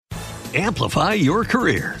Amplify your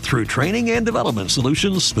career through training and development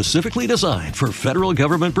solutions specifically designed for federal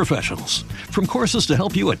government professionals. From courses to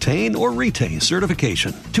help you attain or retain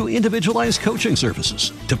certification, to individualized coaching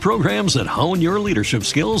services, to programs that hone your leadership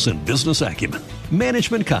skills and business acumen,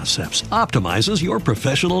 Management Concepts optimizes your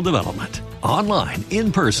professional development. Online,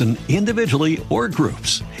 in person, individually, or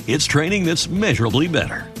groups, it's training that's measurably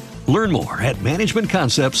better. Learn more at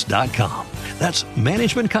managementconcepts.com. That's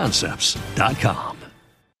managementconcepts.com.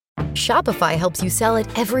 Shopify helps you sell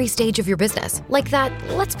at every stage of your business. Like that,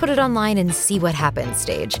 let's put it online and see what happens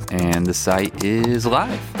stage. And the site is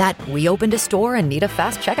live. That we opened a store and need a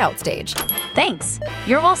fast checkout stage. Thanks.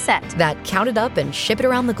 You're all set. That count it up and ship it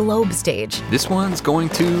around the globe stage. This one's going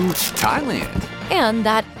to Thailand. And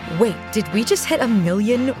that, wait, did we just hit 1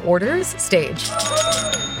 million orders stage?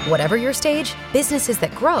 Whatever your stage, businesses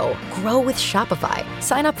that grow with Shopify.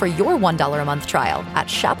 Sign up for your $1 a month trial at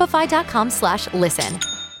shopify.com/listen.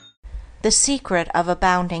 The secret of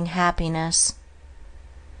abounding happiness.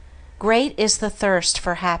 Great is the thirst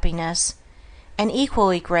for happiness, and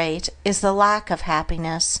equally great is the lack of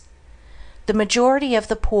happiness. The majority of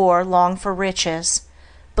the poor long for riches,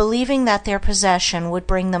 believing that their possession would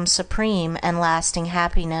bring them supreme and lasting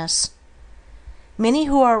happiness. Many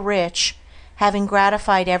who are rich, having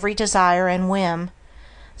gratified every desire and whim,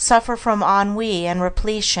 suffer from ennui and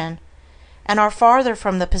repletion, and are farther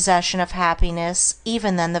from the possession of happiness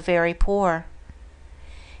even than the very poor.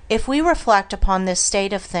 If we reflect upon this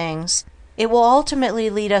state of things, it will ultimately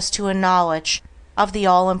lead us to a knowledge of the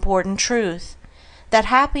all-important truth that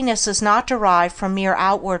happiness is not derived from mere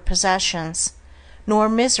outward possessions, nor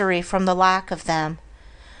misery from the lack of them,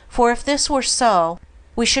 for if this were so,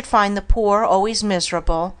 we should find the poor always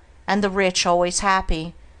miserable and the rich always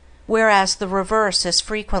happy, whereas the reverse is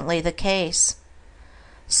frequently the case.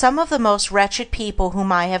 Some of the most wretched people whom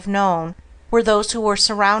I have known were those who were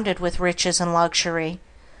surrounded with riches and luxury,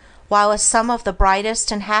 while some of the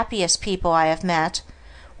brightest and happiest people I have met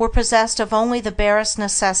were possessed of only the barest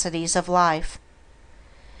necessities of life.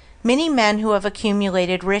 Many men who have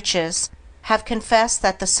accumulated riches have confessed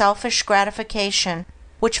that the selfish gratification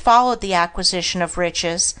which followed the acquisition of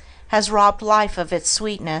riches has robbed life of its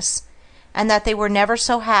sweetness, and that they were never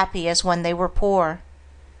so happy as when they were poor.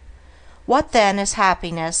 What then is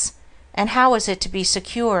happiness, and how is it to be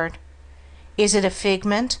secured? Is it a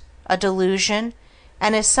figment, a delusion,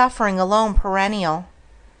 and is suffering alone perennial?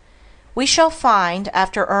 We shall find,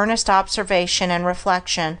 after earnest observation and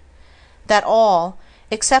reflection, that all,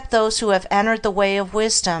 except those who have entered the way of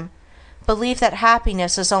wisdom, believe that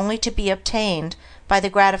happiness is only to be obtained by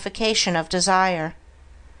the gratification of desire.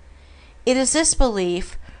 It is this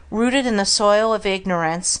belief, rooted in the soil of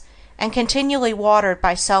ignorance, and continually watered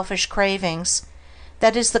by selfish cravings,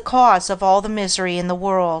 that is the cause of all the misery in the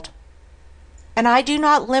world. And I do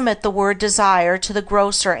not limit the word desire to the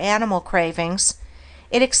grosser animal cravings.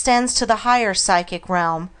 It extends to the higher psychic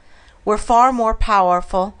realm, where far more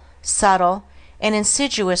powerful, subtle, and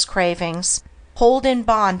insidious cravings hold in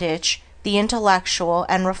bondage the intellectual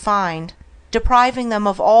and refined, depriving them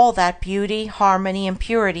of all that beauty, harmony, and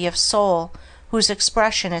purity of soul whose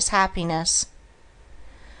expression is happiness.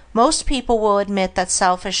 Most people will admit that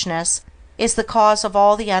selfishness is the cause of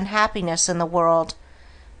all the unhappiness in the world,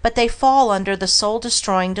 but they fall under the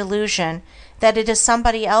soul-destroying delusion that it is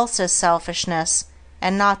somebody else's selfishness,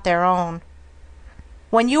 and not their own.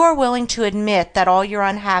 When you are willing to admit that all your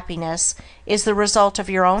unhappiness is the result of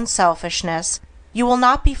your own selfishness, you will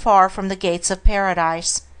not be far from the gates of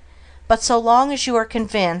paradise, but so long as you are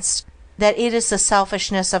convinced that it is the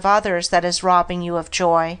selfishness of others that is robbing you of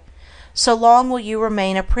joy, so long will you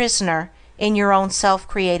remain a prisoner in your own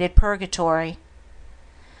self-created purgatory.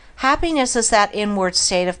 Happiness is that inward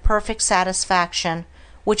state of perfect satisfaction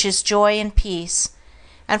which is joy and peace,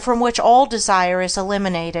 and from which all desire is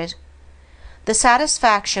eliminated. The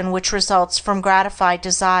satisfaction which results from gratified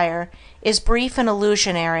desire is brief and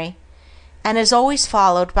illusionary, and is always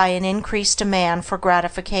followed by an increased demand for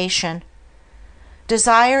gratification.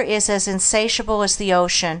 Desire is as insatiable as the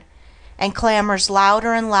ocean, and clamors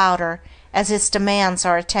louder and louder as its demands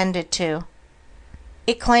are attended to.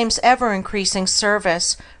 It claims ever-increasing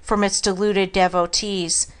service from its deluded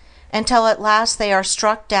devotees, until at last they are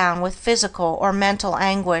struck down with physical or mental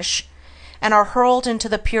anguish, and are hurled into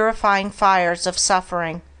the purifying fires of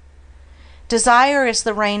suffering. Desire is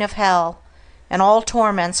the reign of hell, and all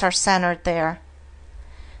torments are centered there.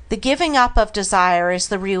 The giving up of desire is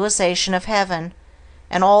the realization of heaven,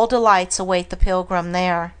 and all delights await the pilgrim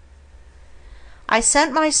there. I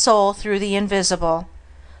sent my soul through the invisible,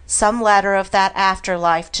 some letter of that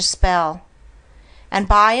afterlife to spell, and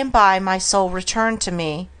by my soul returned to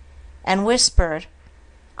me, and whispered,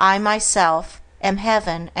 I myself am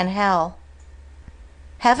heaven and hell.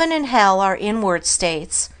 Heaven and hell are inward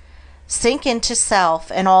states. Sink into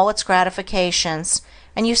self and all its gratifications,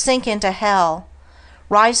 and you sink into hell.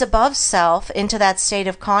 Rise above self into that state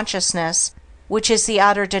of consciousness, which is the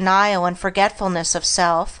utter denial and forgetfulness of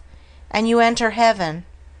self, and you enter heaven.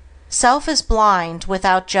 Self is blind,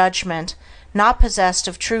 without judgment, not possessed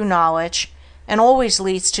of true knowledge, and always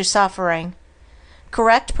leads to suffering.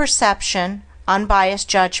 Correct perception, unbiased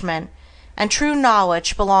judgment, and true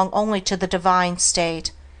knowledge belong only to the divine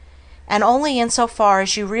state, and only in so far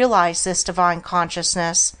as you realize this divine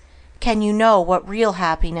consciousness can you know what real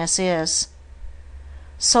happiness is.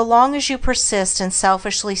 So long as you persist in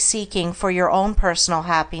selfishly seeking for your own personal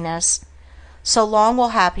happiness, so long will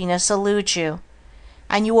happiness elude you,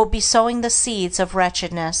 and you will be sowing the seeds of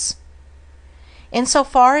wretchedness. In so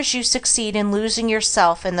far as you succeed in losing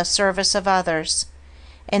yourself in the service of others,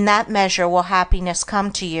 in that measure will happiness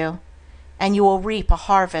come to you, and you will reap a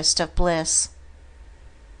harvest of bliss.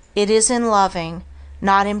 It is in loving,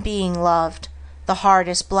 not in being loved, the heart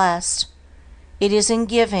is blessed. It is in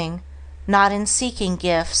giving, not in seeking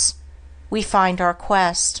gifts, we find our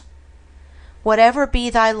quest. Whatever be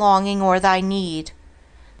thy longing or thy need,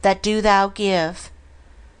 that do thou give,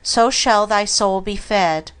 so shall thy soul be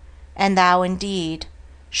fed, and thou indeed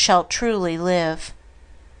shalt truly live.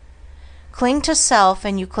 Cling to self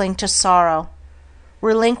and you cling to sorrow.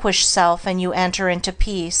 Relinquish self and you enter into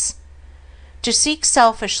peace. To seek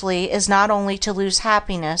selfishly is not only to lose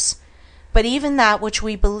happiness, but even that which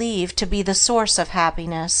we believe to be the source of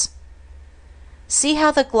happiness. See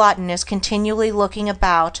how the glutton is continually looking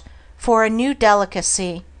about for a new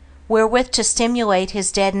delicacy wherewith to stimulate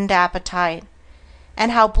his deadened appetite,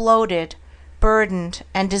 and how bloated, burdened,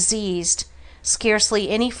 and diseased, scarcely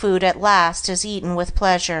any food at last is eaten with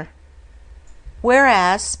pleasure.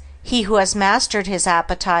 Whereas, he who has mastered his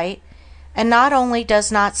appetite, and not only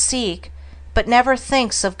does not seek, but never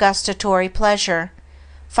thinks of gustatory pleasure,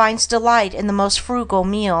 finds delight in the most frugal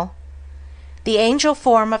meal. The angel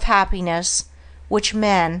form of happiness, which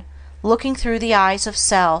men, looking through the eyes of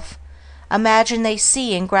self, imagine they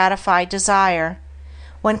see in gratified desire,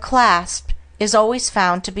 when clasped is always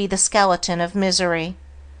found to be the skeleton of misery.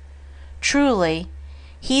 Truly,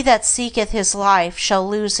 he that seeketh his life shall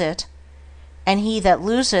lose it, and he that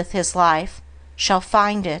loseth his life shall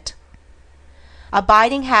find it.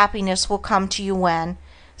 Abiding happiness will come to you when,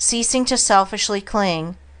 ceasing to selfishly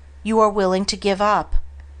cling, you are willing to give up.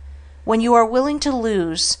 When you are willing to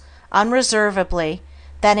lose, unreservedly,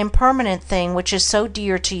 that impermanent thing which is so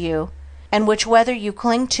dear to you, and which, whether you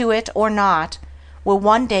cling to it or not, will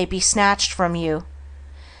one day be snatched from you,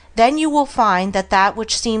 then you will find that that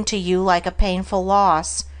which seemed to you like a painful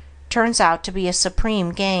loss turns out to be a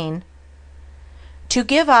supreme gain. To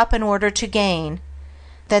give up in order to gain,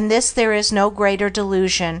 than this there is no greater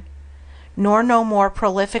delusion, nor no more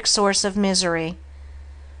prolific source of misery.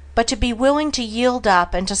 But to be willing to yield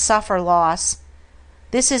up and to suffer loss,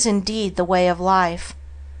 this is indeed the way of life.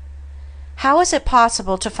 How is it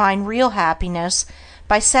possible to find real happiness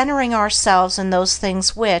by centering ourselves in those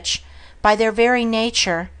things which, by their very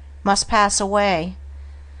nature, must pass away?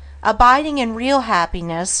 Abiding in real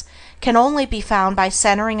happiness can only be found by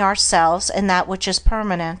centering ourselves in that which is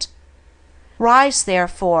permanent. Rise,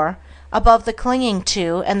 therefore, above the clinging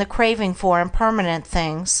to and the craving for impermanent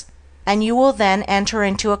things, and you will then enter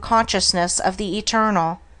into a consciousness of the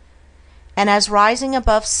eternal. And as rising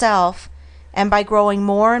above self, and by growing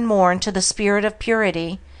more and more into the spirit of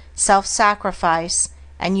purity, self-sacrifice,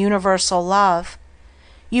 and universal love,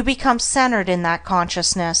 you become centered in that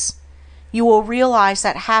consciousness, you will realize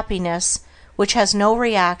that happiness which has no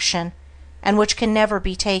reaction and which can never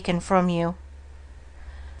be taken from you.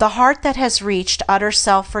 The heart that has reached utter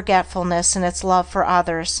self-forgetfulness in its love for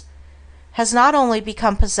others has not only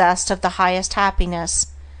become possessed of the highest happiness,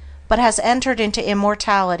 but has entered into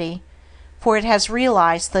immortality, for it has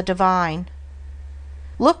realized the divine.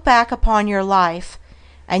 Look back upon your life,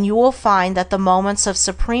 and you will find that the moments of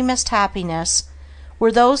supremest happiness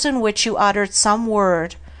were those in which you uttered some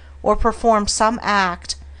word or performed some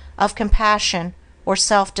act of compassion or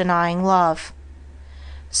self-denying love.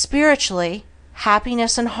 Spiritually,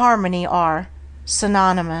 happiness and harmony are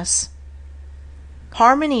synonymous.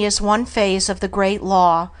 Harmony is one phase of the great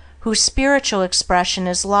law whose spiritual expression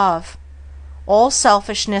is love. All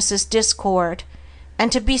selfishness is discord,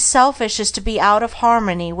 and to be selfish is to be out of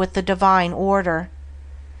harmony with the divine order.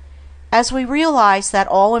 As we realize that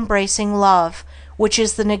all-embracing love, which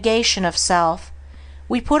is the negation of self,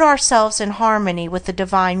 we put ourselves in harmony with the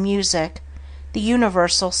divine music, the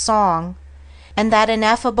universal song, and that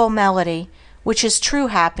ineffable melody which is true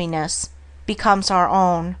happiness, becomes our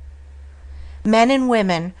own. Men and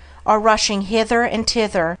women are rushing hither and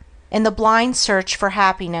thither in the blind search for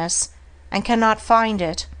happiness, and cannot find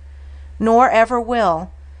it, nor ever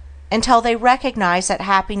will, until they recognize that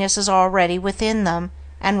happiness is already within them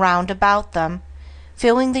and round about them,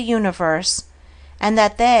 filling the universe, and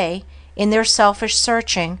that they, in their selfish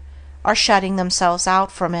searching, are shutting themselves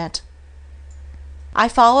out from it. I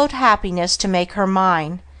followed happiness to make her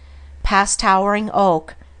mine, past towering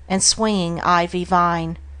oak and swinging ivy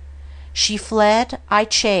vine. She fled, I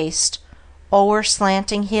chased, o'er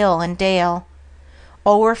slanting hill and dale,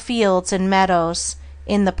 o'er fields and meadows,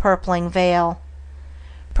 in the purpling vale.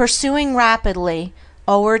 Pursuing rapidly,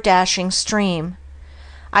 o'er dashing stream,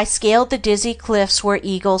 I scaled the dizzy cliffs where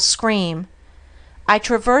eagles scream. I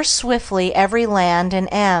traversed swiftly every land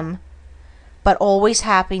and but always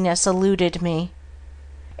happiness eluded me.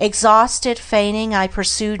 Exhausted, feigning, I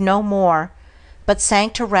pursued no more, but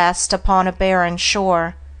sank to rest upon a barren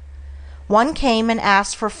shore. One came and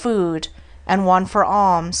asked for food, and one for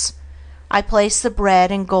alms. I placed the bread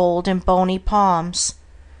and gold in bony palms.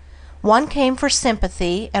 One came for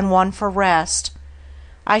sympathy, and one for rest.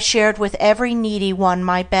 I shared with every needy one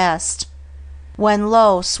my best. When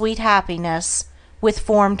lo, sweet happiness, with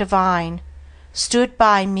form divine, stood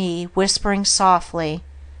by me, whispering softly,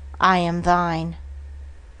 I am thine.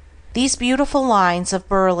 These beautiful lines of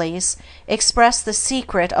Burleigh's express the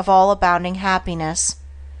secret of all abounding happiness.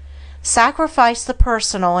 Sacrifice the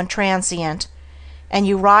personal and transient, and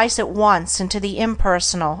you rise at once into the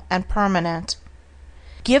impersonal and permanent.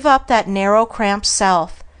 Give up that narrow, cramped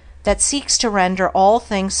self that seeks to render all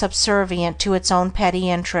things subservient to its own petty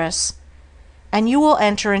interests, and you will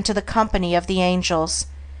enter into the company of the angels,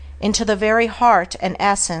 into the very heart and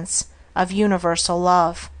essence of universal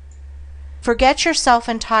love. Forget yourself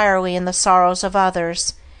entirely in the sorrows of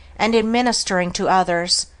others and in ministering to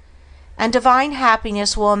others, and divine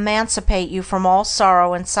happiness will emancipate you from all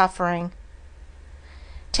sorrow and suffering.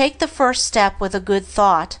 Take the first step with a good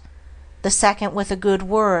thought, the second with a good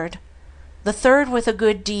word, the third with a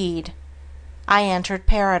good deed. I entered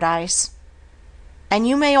paradise. And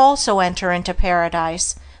you may also enter into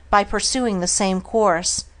paradise by pursuing the same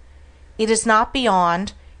course. It is not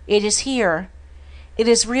beyond, it is here. It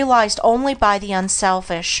is realized only by the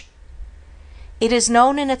unselfish. It is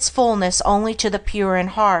known in its fullness only to the pure in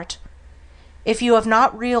heart. If you have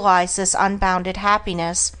not realized this unbounded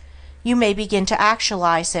happiness, you may begin to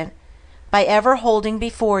actualize it by ever holding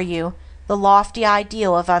before you the lofty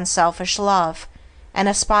ideal of unselfish love, and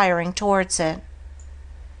aspiring towards it.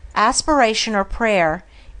 Aspiration or prayer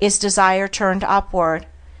is desire turned upward.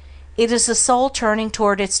 It is the soul turning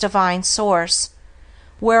toward its divine source,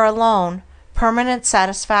 where alone permanent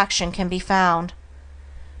satisfaction can be found.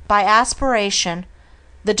 By aspiration,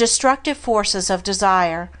 the destructive forces of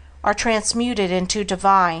desire are transmuted into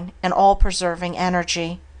divine and all-preserving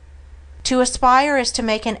energy. To aspire is to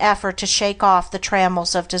make an effort to shake off the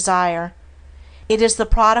trammels of desire. It is the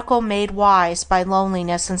prodigal made wise by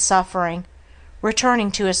loneliness and suffering,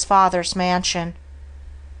 returning to his Father's mansion.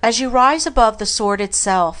 As you rise above the sordid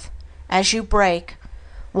self, as you break,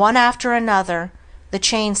 one after another, the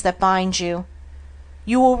chains that bind you,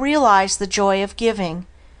 you will realize the joy of giving,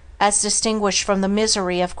 as distinguished from the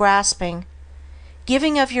misery of grasping,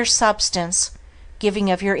 giving of your substance,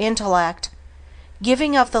 giving of your intellect,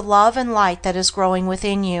 giving of the love and light that is growing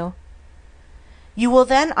within you. You will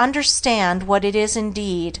then understand what it is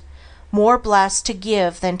indeed more blessed to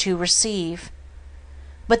give than to receive.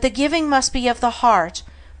 But the giving must be of the heart,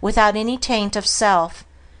 without any taint of self,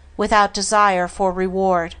 without desire for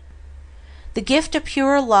reward. The gift of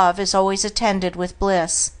pure love is always attended with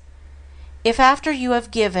bliss. If after you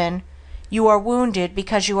have given, you are wounded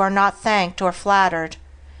because you are not thanked or flattered,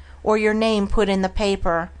 or your name put in the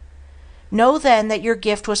paper, know then that your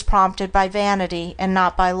gift was prompted by vanity and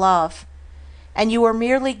not by love, and you were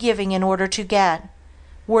merely giving in order to get,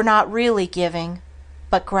 were not really giving,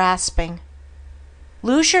 but grasping.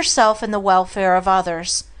 Lose yourself in the welfare of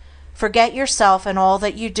others, forget yourself in all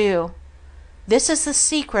that you do. This is the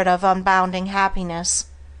secret of unbounding happiness.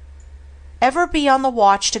 Ever be on the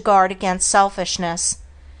watch to guard against selfishness,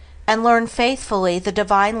 and learn faithfully the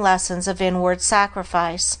divine lessons of inward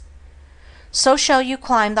sacrifice. So shall you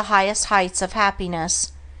climb the highest heights of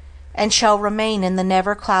happiness, and shall remain in the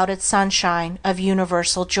never-clouded sunshine of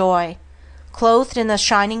universal joy, clothed in the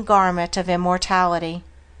shining garment of immortality.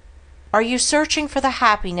 Are you searching for the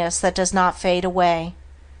happiness that does not fade away?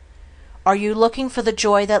 Are you looking for the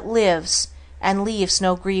joy that lives and leaves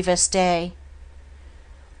no grievous day?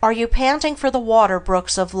 Are you panting for the water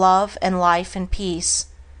brooks of love and life and peace?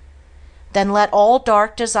 Then let all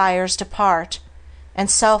dark desires depart, and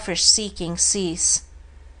selfish seeking cease?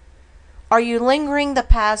 Are you lingering the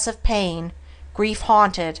paths of pain,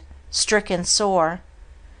 grief-haunted, stricken sore?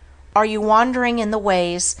 Are you wandering in the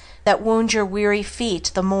ways that wound your weary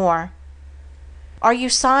feet the more? Are you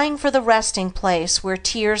sighing for the resting place where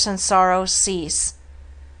tears and sorrows cease?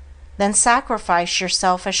 Then sacrifice your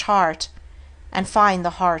selfish heart and find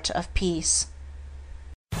the heart of peace.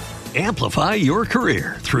 Amplify your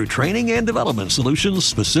career through training and development solutions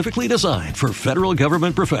specifically designed for federal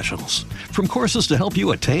government professionals. From courses to help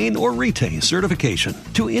you attain or retain certification,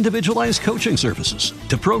 to individualized coaching services,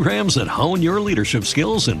 to programs that hone your leadership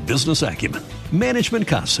skills and business acumen, Management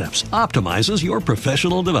Concepts optimizes your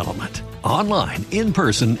professional development. Online, in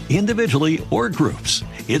person, individually, or groups,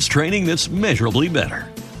 it's training that's measurably better.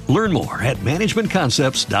 Learn more at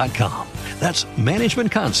managementconcepts.com. That's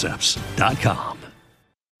managementconcepts.com.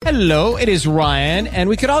 Hello, it is Ryan, and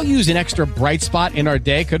we could all use an extra bright spot in our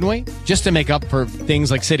day, couldn't we? Just to make up for things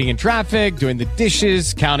like sitting in traffic, doing the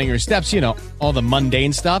dishes, counting your steps, all the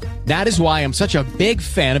mundane stuff. That is why I'm such a big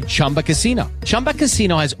fan of Chumba Casino. Chumba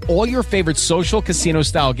Casino has all your favorite social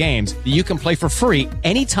casino-style games that you can play for free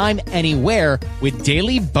anytime, anywhere with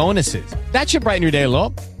daily bonuses. That should brighten your day a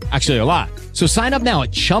little. Actually, a lot. So sign up now at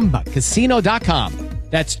ChumbaCasino.com.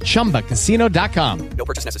 That's ChumbaCasino.com. No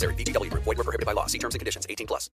purchase necessary. VGW Group. Void where prohibited by law. See terms and conditions. 18+.